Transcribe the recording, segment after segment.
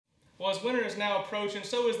Well, as winter is now approaching,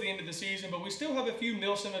 so is the end of the season, but we still have a few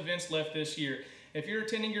Milsim events left this year. If you're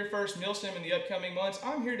attending your first Milsim in the upcoming months,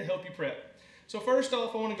 I'm here to help you prep. So first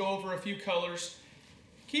off, I want to go over a few colors.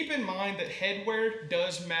 Keep in mind that headwear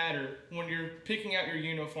does matter when you're picking out your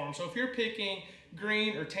uniform. So if you're picking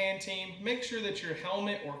green or tan team, make sure that your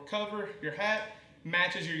helmet or cover, your hat,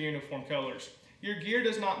 matches your uniform colors. Your gear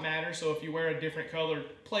does not matter, so if you wear a different colored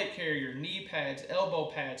plate carrier, knee pads, elbow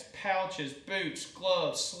pads, pouches, boots,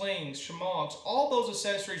 gloves, slings, chamois, all those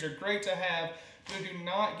accessories are great to have, but do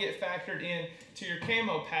not get factored in to your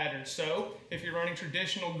camo pattern. So if you're running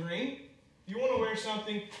traditional green, you want to wear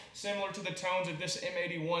something similar to the tones of this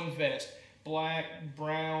M81 vest. Black,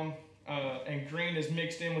 brown, and green is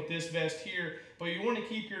mixed in with this vest here, but you want to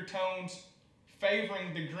keep your tones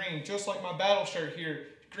favoring the green, just like my battle shirt here,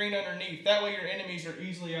 green underneath. That way your enemies are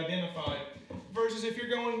easily identified. Versus if you're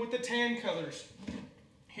going with the tan colors.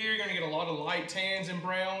 Here you're going to get a lot of light tans and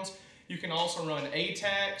browns. You can also run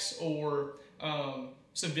ATACs or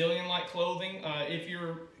civilian-like clothing. If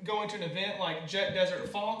you're going to an event like Jet Desert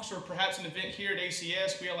Fox or perhaps an event here at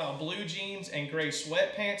ACS, we allow blue jeans and gray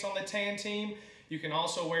sweatpants on the tan team. You can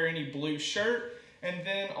also wear any blue shirt. And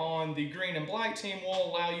then on the green and black team, we'll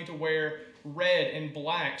allow you to wear red and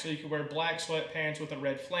black. So you can wear black sweatpants with a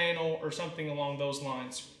red flannel or something along those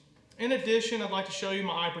lines. In addition, I'd like to show you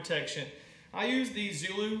my eye protection. I use these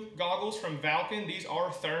Zulu goggles from Valken. These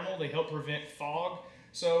are thermal. They help prevent fog.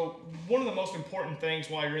 So one of the most important things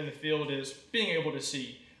while you're in the field is being able to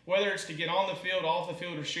see. Whether it's to get on the field, off the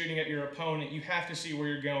field, or shooting at your opponent, you have to see where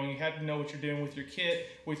you're going. You have to know what you're doing with your kit,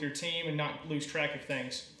 with your team, and not lose track of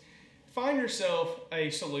things. Find yourself a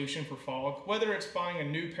solution for fog, whether it's buying a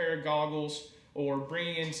new pair of goggles or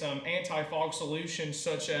bringing in some anti-fog solutions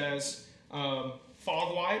such as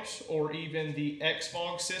fog wipes or even the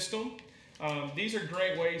X-Fog system. These are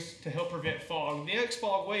great ways to help prevent fog. The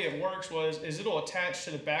X-Fog way it works is it'll attach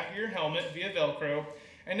to the back of your helmet via Velcro,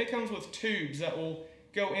 and it comes with tubes that will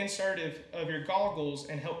go inside of your goggles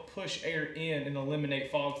and help push air in and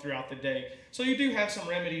eliminate fog throughout the day. So you do have some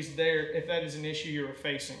remedies there if that is an issue you're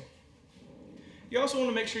facing. You also want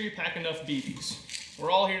to make sure you pack enough BBs.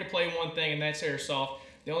 We're all here to play one thing, and that's airsoft.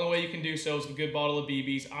 The only way you can do so is with a good bottle of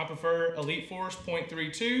BBs. I prefer Elite Force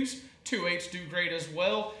 .32s. 2.8s do great as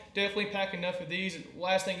well. Definitely pack enough of these.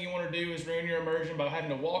 Last thing you want to do is ruin your immersion by having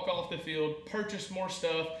to walk off the field, purchase more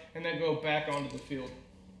stuff, and then go back onto the field.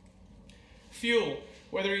 Fuel.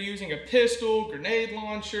 Whether you're using a pistol, grenade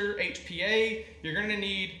launcher, HPA, you're going to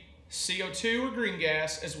need CO2 or green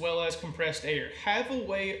gas as well as compressed air. Have a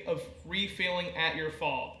way of refilling at your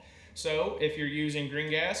FOB. So if you're using green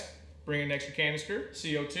gas, bring an extra canister.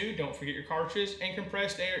 CO2, don't forget your cartridges. And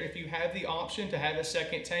compressed air, if you have the option to have a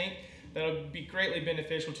second tank, that'll be greatly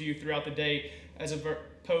beneficial to you throughout the day as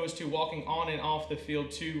opposed to walking on and off the field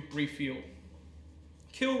to refuel.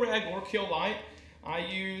 Kill rag or kill light. I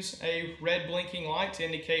use a red blinking light to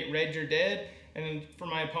indicate red you're dead, and for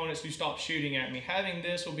my opponents to stop shooting at me. Having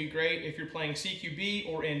this will be great if you're playing CQB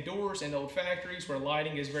or indoors in old factories where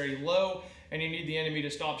lighting is very low and you need the enemy to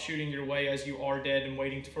stop shooting your way as you are dead and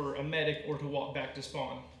waiting for a medic or to walk back to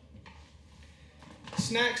spawn.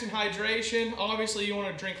 Snacks and hydration. Obviously you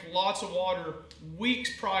want to drink lots of water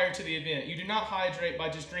weeks prior to the event. You do not hydrate by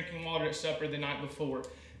just drinking water at supper the night before.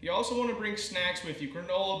 You also want to bring snacks with you.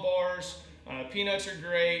 Granola bars, peanuts are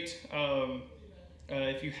great.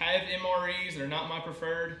 If you have MREs, they're not my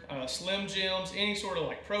preferred. Slim Jims, any sort of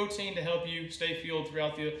like protein to help you stay fueled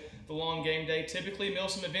throughout the long game day. Typically,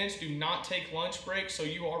 Milsim events do not take lunch breaks, so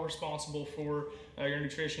you are responsible for your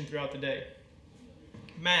nutrition throughout the day.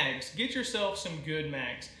 Mags. Get yourself some good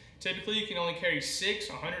mags. Typically, you can only carry 6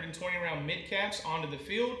 120 round mid caps onto the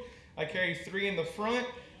field. I carry 3 in the front,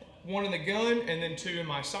 1 in the gun, and then 2 in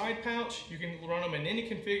my side pouch. You can run them in any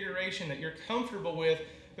configuration that you're comfortable with,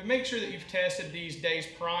 but make sure that you've tested these days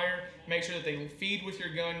prior. Make sure that they feed with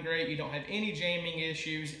your gun great, you don't have any jamming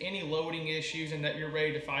issues, any loading issues, and that you're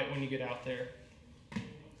ready to fight when you get out there.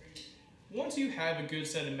 Once you have a good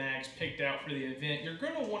set of mags picked out for the event, you're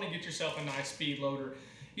going to want to get yourself a nice speed loader.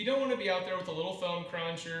 You don't want to be out there with the little thumb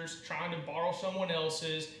crunchers, trying to borrow someone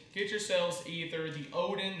else's. Get yourselves either the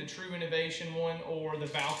Odin, the True Innovation one, or the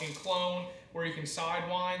Valken clone, where you can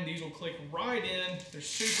sidewind. These will click right in. They're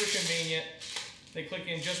super convenient. They click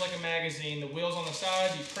in just like a magazine. The wheel's on the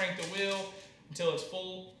side, you crank the wheel until it's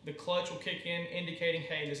full. The clutch will kick in, indicating,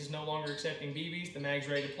 hey, this is no longer accepting BBs. The mag's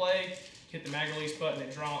ready to play. Hit the mag release button,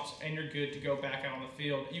 it drops, and you're good to go back out on the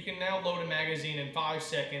field. You can now load a magazine in 5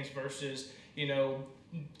 seconds versus, 3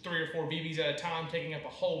 or 4 BBs at a time, taking up a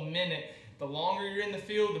whole minute. The longer you're in the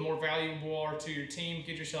field, the more valuable you are to your team.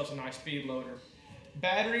 Get yourselves a nice speed loader.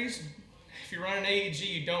 Batteries, if you run an AEG,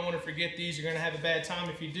 you don't want to forget these. You're going to have a bad time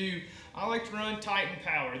if you do. I like to run Titan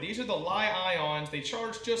Power. These are the Li-ions. They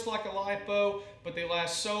charge just like a LiPo, but they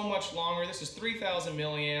last so much longer. This is 3,000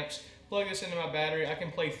 milliamps. Plug this into my battery. I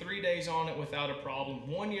can play 3 days on it without a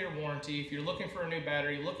problem. 1 year warranty. If you're looking for a new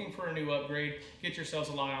battery, looking for a new upgrade, get yourselves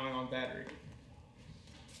a Li-ion battery.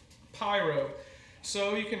 Pyro.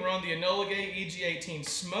 So you can run the Enola Gay EG18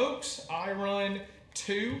 smokes. I run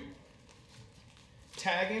 2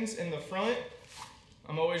 taggings in the front.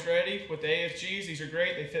 I'm always ready with the AFGs. These are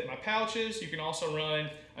great. They fit my pouches. You can also run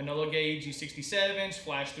Enola Gay EG67s,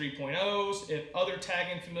 Flash 3.0s, if other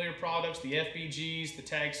tagging familiar products, the FBGs, the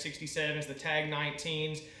Tag 67s, the Tag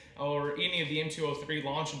 19s, or any of the M203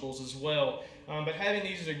 launchables as well. But having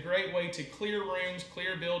these is a great way to clear rooms,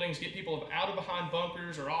 clear buildings, get people out of behind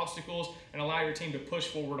bunkers or obstacles, and allow your team to push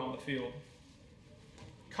forward on the field.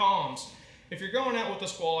 Comms. If you're going out with a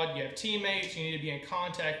squad, you have teammates, you need to be in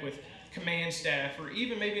contact with command staff, or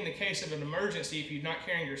even maybe in the case of an emergency, if you're not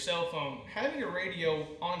carrying your cell phone, having a radio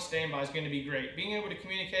on standby is going to be great. Being able to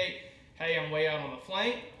communicate, hey, I'm way out on the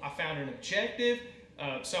flank, I found an objective,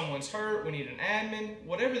 someone's hurt, we need an admin,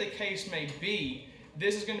 whatever the case may be,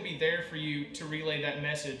 this is going to be there for you to relay that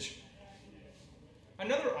message.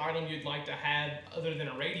 Another item you'd like to have other than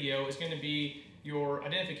a radio is going to be your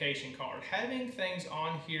identification card. Having things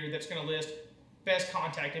on here that's going to list best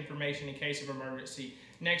contact information in case of emergency,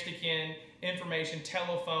 next of kin information,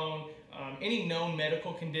 telephone, any known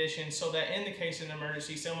medical condition, so that in the case of an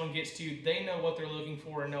emergency, someone gets to you, they know what they're looking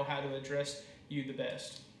for and know how to address you the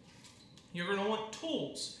best. You're going to want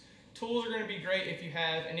tools. Tools are going to be great if you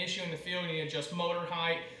have an issue in the field, you need to adjust motor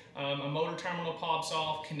height, a motor terminal pops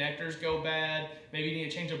off, connectors go bad, maybe you need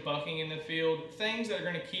to change a bucking in the field, things that are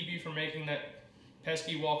going to keep you from making that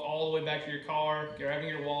pesky walk all the way back to your car, grabbing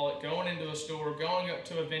your wallet, going into a store, going up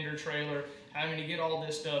to a vendor trailer, having to get all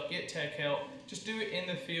this stuff, get tech help. Just do it in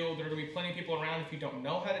the field. There are going to be plenty of people around if you don't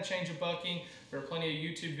know how to change a bucking. There are plenty of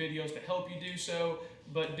YouTube videos to help you do so.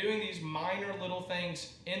 But doing these minor little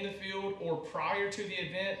things in the field or prior to the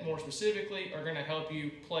event, more specifically, are going to help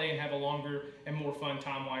you play and have a longer and more fun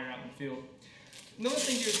time while you're out in the field. Another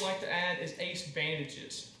thing you'd like to add is ACE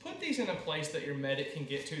bandages. Put these in a place that your medic can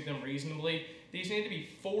get to them reasonably. These need to be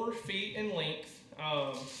 4 feet in length.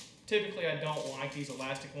 Typically, I don't like these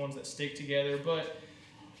elastic ones that stick together, but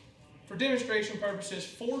for demonstration purposes,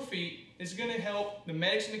 4 feet is going to help. The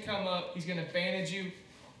medic's going to come up, he's going to bandage you,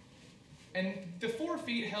 and the 4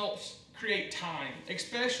 feet helps create time,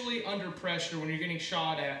 especially under pressure when you're getting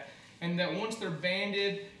shot at, and that once they're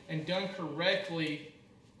banded and done correctly,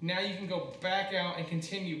 now you can go back out and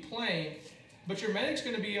continue playing, but your medic's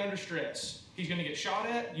going to be under stress. He's going to get shot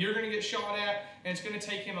at, you're going to get shot at, and it's going to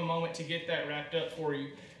take him a moment to get that wrapped up for you.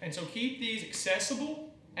 And so keep these accessible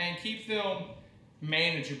and keep them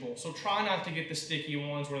manageable. So try not to get the sticky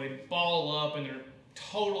ones where they ball up and they're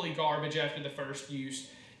totally garbage after the first use.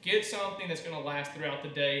 Get something that's going to last throughout the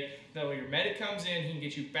day. That way your medic comes in, he can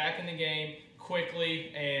get you back in the game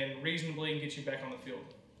quickly and reasonably and get you back on the field.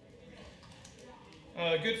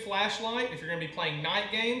 Good flashlight if you're going to be playing night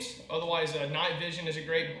games. Otherwise, night vision is a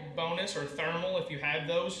great bonus, or thermal if you have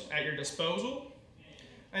those at your disposal.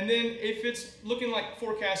 And then if it's looking like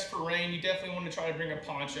forecast for rain, you definitely want to try to bring a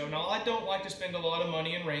poncho. Now, I don't like to spend a lot of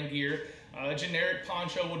money in rain gear. A generic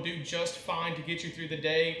poncho will do just fine to get you through the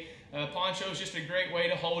day. Poncho is just a great way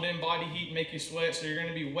to hold in body heat and make you sweat, so you're going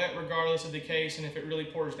to be wet regardless of the case, and if it really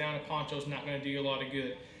pours down, a poncho is not going to do you a lot of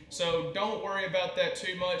good. So don't worry about that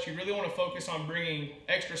too much. You really want to focus on bringing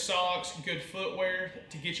extra socks, good footwear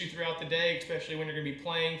to get you throughout the day, especially when you're going to be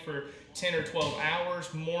playing for 10 or 12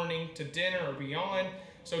 hours, morning to dinner or beyond.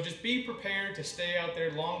 So just be prepared to stay out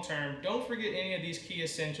there long term. Don't forget any of these key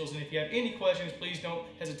essentials, and if you have any questions, please don't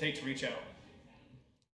hesitate to reach out.